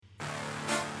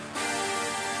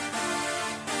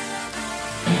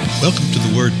Welcome to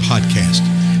the Word Podcast.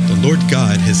 The Lord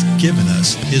God has given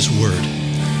us His Word.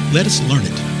 Let us learn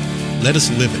it. Let us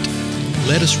live it.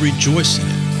 Let us rejoice in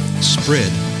it.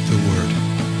 Spread the Word.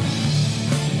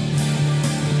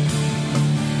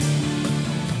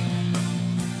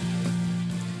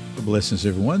 Blessings,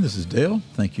 everyone. This is Dale.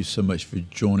 Thank you so much for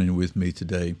joining with me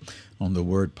today on the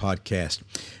Word Podcast.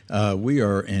 We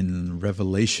are in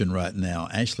Revelation right now,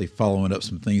 actually following up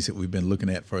some things that we've been looking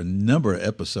at for a number of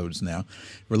episodes now,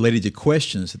 related to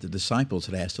questions that the disciples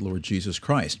had asked the Lord Jesus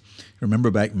Christ.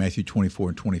 Remember back Matthew 24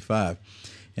 and 25,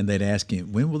 and they'd ask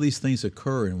Him, when will these things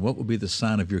occur, and what will be the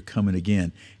sign of your coming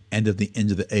again and of the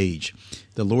end of the age?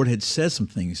 The Lord had said some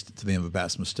things to them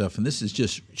about some stuff, and this is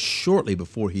just shortly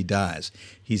before He dies.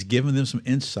 He's given them some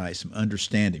insight, some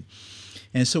understanding.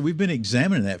 And so we've been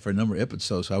examining that for a number of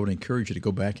episodes, so I would encourage you to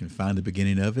go back and find the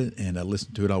beginning of it and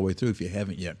listen to it all the way through if you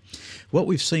haven't yet. What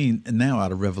we've seen now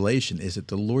out of Revelation is that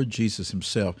the Lord Jesus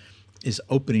Himself is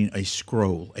opening a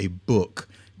scroll, a book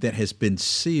that has been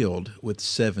sealed with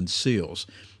 7 seals,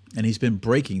 and He's been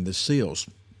breaking the seals.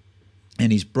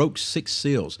 And He's broke 6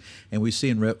 seals. And we saw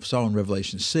in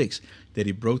Revelation 6 that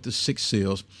He broke the 6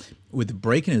 seals. With the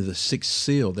breaking of the 6th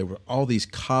seal, there were all these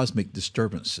cosmic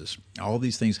disturbances. All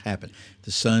these things happen.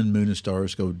 The sun, moon, and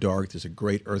stars go dark. There's a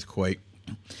great earthquake.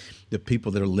 The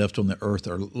people that are left on the earth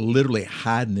are literally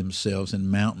hiding themselves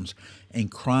in mountains and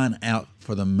crying out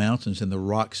for the mountains and the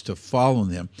rocks to fall on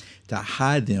them, to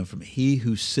hide them from He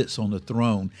who sits on the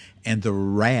throne and the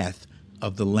wrath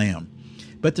of the Lamb.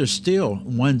 But there's still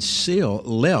one seal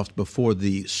left before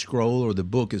the scroll or the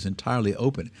book is entirely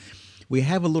open. We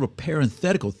have a little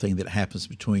parenthetical thing that happens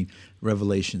between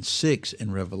Revelation 6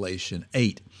 and Revelation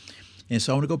 8. And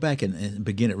so I want to go back and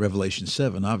begin at Revelation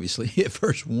 7, obviously, at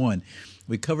verse 1.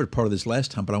 We covered part of this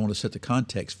last time, but I want to set the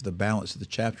context for the balance of the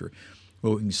chapter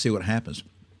where we can see what happens.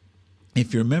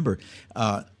 If you remember,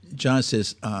 John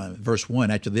says, verse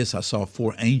 1, after this I saw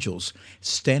 4 angels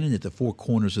standing at the 4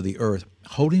 corners of the earth,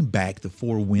 holding back the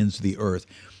 4 winds of the earth,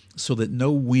 so that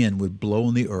no wind would blow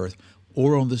on the earth,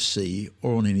 or on the sea,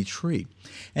 or on any tree.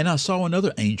 And I saw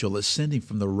another angel ascending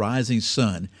from the rising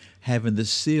sun, having the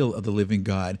seal of the living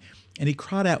God. And he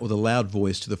cried out with a loud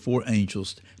voice to the 4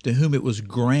 angels, to whom it was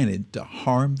granted to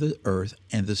harm the earth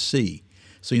and the sea.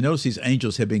 So you notice these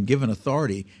angels have been given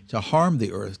authority to harm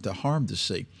the earth, to harm the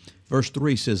sea. Verse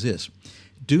 3 says this,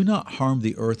 do not harm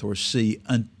the earth or sea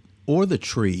or the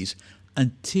trees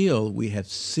until we have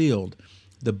sealed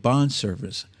the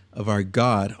bondservants of our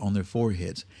God on their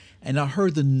foreheads. And I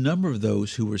heard the number of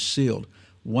those who were sealed,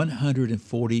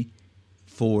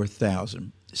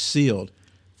 144,000, sealed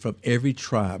from every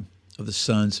tribe of the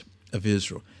sons of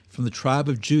Israel. From the tribe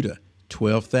of Judah,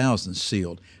 12,000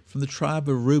 sealed. From the tribe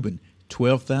of Reuben,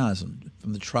 12,000.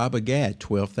 From the tribe of Gad,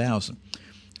 12,000.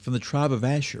 From the tribe of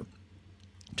Asher,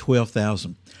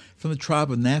 12,000. From the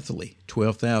tribe of Naphtali,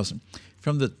 12,000.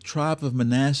 From the tribe of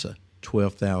Manasseh,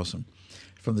 12,000.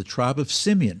 From the tribe of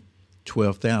Simeon,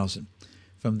 12,000.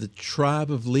 From the tribe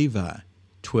of Levi,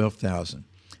 12,000.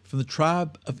 From the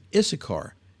tribe of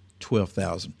Issachar,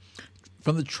 12,000.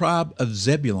 From the tribe of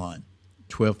Zebulun,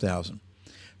 12,000.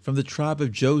 From the tribe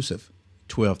of Joseph,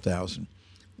 12,000.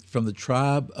 From the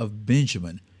tribe of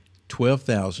Benjamin,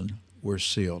 12,000 were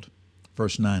sealed.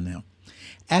 Verse 9 now.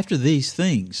 After these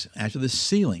things, after the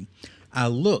sealing, I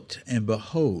looked, and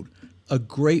behold, a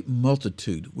great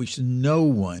multitude which no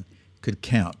one could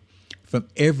count, from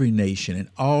every nation and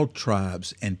all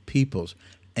tribes and peoples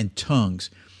and tongues,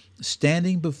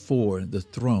 standing before the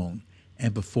throne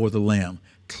and before the Lamb,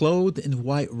 clothed in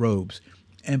white robes,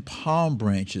 and palm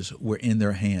branches were in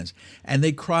their hands. And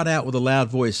they cried out with a loud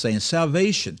voice, saying,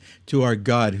 salvation to our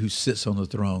God who sits on the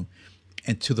throne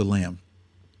and to the Lamb.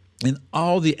 And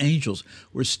all the angels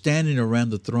were standing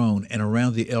around the throne and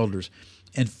around the elders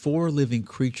and 4 living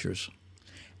creatures.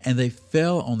 And they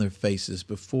fell on their faces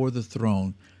before the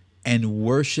throne and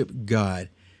worshiped God,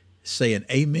 saying,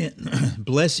 Amen,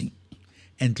 blessing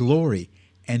and glory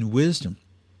and wisdom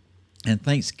and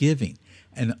thanksgiving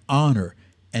and honor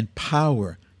and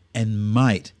power and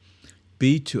might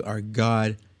be to our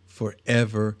God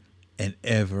forever and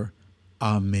ever.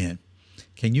 Amen.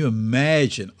 Can you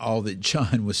imagine all that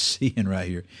John was seeing right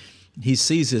here? He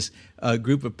sees this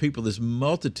group of people, this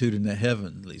multitude in the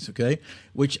heavenlies, okay,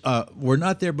 which were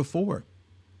not there before.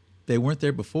 They weren't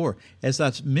there before. As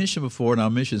I've mentioned before, and I'll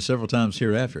mention several times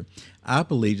hereafter, I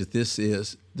believe that this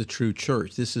is the true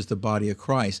church. This is the body of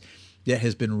Christ that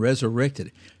has been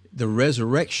resurrected. The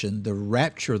resurrection, the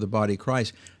rapture of the body of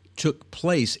Christ took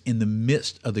place in the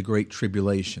midst of the Great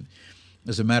Tribulation.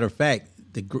 As a matter of fact,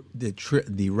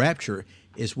 the rapture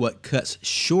is what cuts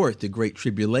short the Great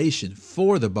Tribulation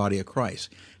for the body of Christ.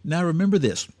 Now remember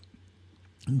this.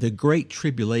 The Great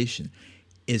Tribulation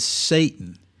is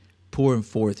Satan pouring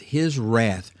forth his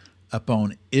wrath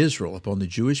upon Israel, upon the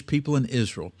Jewish people in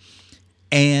Israel,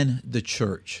 and the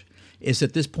church. It's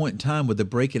at this point in time with the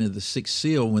breaking of the sixth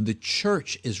seal when the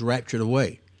church is raptured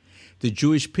away. The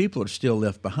Jewish people are still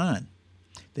left behind.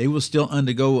 They will still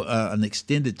undergo an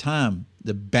extended time,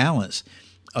 the balance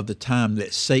of the time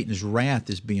that Satan's wrath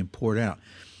is being poured out.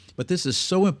 But this is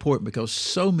so important because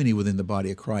so many within the body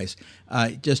of Christ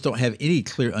just don't have any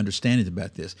clear understanding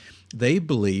about this. They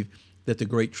believe that the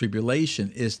Great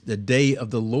Tribulation is the day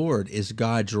of the Lord, is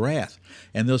God's wrath.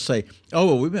 And they'll say, oh,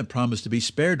 well, we've been promised to be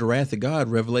spared the wrath of God.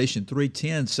 Revelation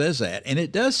 3:10 says that, and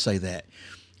it does say that.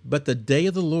 But the day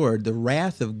of the Lord, the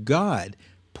wrath of God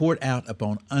poured out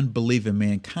upon unbelieving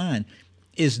mankind,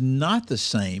 is not the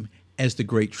same as the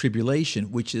Great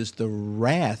Tribulation, which is the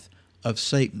wrath of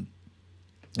Satan.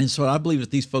 And so I believe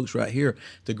that these folks right here,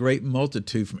 the great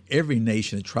multitude from every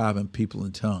nation and tribe and people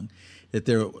and tongue, that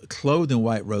they're clothed in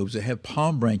white robes, they have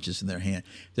palm branches in their hand.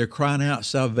 They're crying out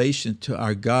salvation to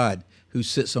our God who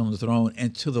sits on the throne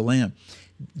and to the Lamb.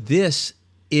 This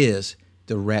is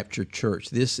the raptured church.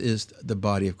 This is the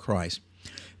body of Christ.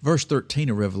 Verse 13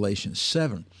 of Revelation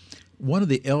 7, one of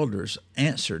the elders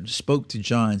answered, spoke to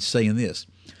John, saying this,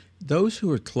 those who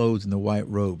are clothed in the white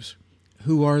robes,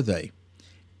 who are they?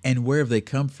 And where have they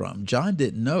come from? John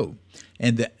didn't know.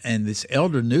 And this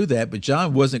elder knew that, but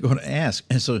John wasn't going to ask.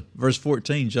 And so verse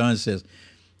 14, John says,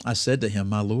 I said to him,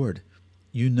 my Lord,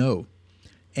 you know.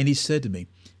 And he said to me,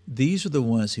 these are the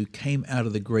ones who came out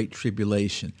of the great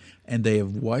tribulation, and they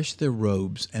have washed their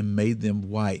robes and made them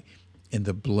white in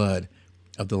the blood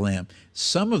of the Lamb.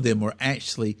 Some of them were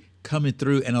actually coming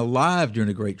through and alive during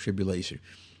the great tribulation.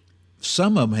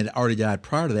 Some of them had already died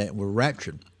prior to that and were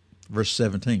raptured. Verse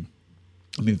 15.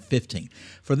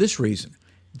 For this reason,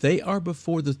 they are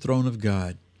before the throne of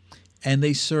God, and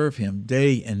they serve him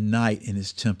day and night in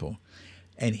his temple.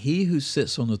 And he who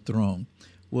sits on the throne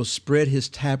will spread his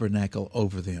tabernacle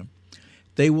over them.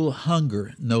 They will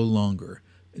hunger no longer,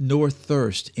 nor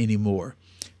thirst any more,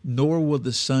 nor will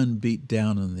the sun beat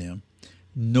down on them,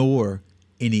 nor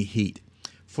any heat.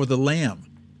 For the Lamb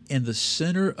in the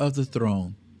center of the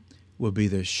throne will be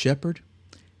their shepherd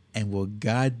and will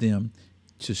guide them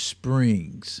to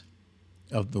springs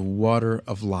of the water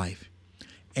of life.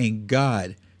 And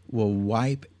God will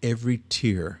wipe every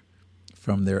tear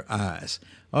from their eyes.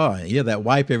 Oh, yeah, that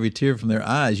wipe every tear from their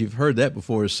eyes. You've heard that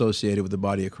before associated with the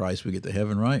body of Christ. We get to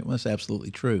heaven, right? Well, that's absolutely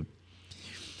true.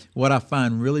 What I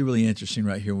find really, really interesting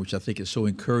right here, which I think is so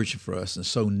encouraging for us and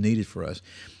so needed for us,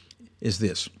 is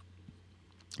this,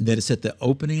 that it's at the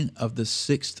opening of the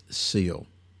sixth seal.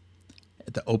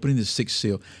 At the opening of the sixth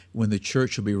seal, when the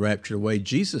church will be raptured away.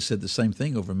 Jesus said the same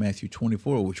thing over Matthew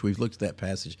 24, which we've looked at that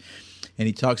passage. And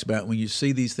he talks about when you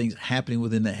see these things happening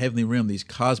within the heavenly realm, these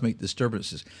cosmic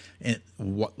disturbances. And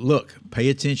look, pay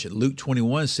attention. Luke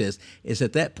 21 says, it's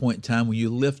at that point in time when you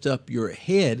lift up your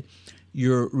head,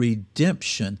 your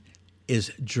redemption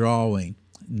is drawing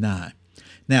nigh.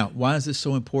 Now, why is this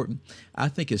so important? I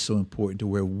think it's so important to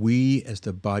where we as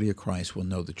the body of Christ will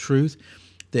know the truth,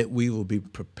 that we will be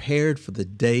prepared for the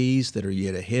days that are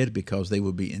yet ahead because they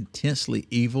will be intensely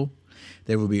evil.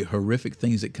 There will be horrific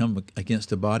things that come against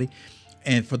the body.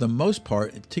 And for the most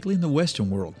part, particularly in the Western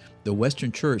world, the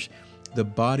Western church, the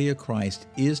body of Christ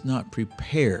is not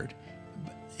prepared,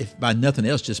 if by nothing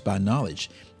else, just by knowledge,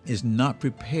 is not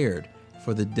prepared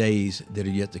for the days that are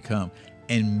yet to come.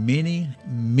 And many,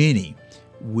 many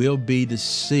will be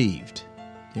deceived.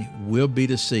 Okay? Will be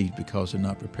deceived because they're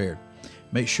not prepared.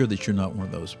 Make sure that you're not one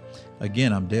of those.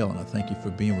 Again, I'm Dale, and I thank you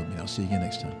for being with me. I'll see you again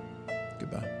next time.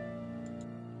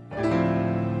 Goodbye.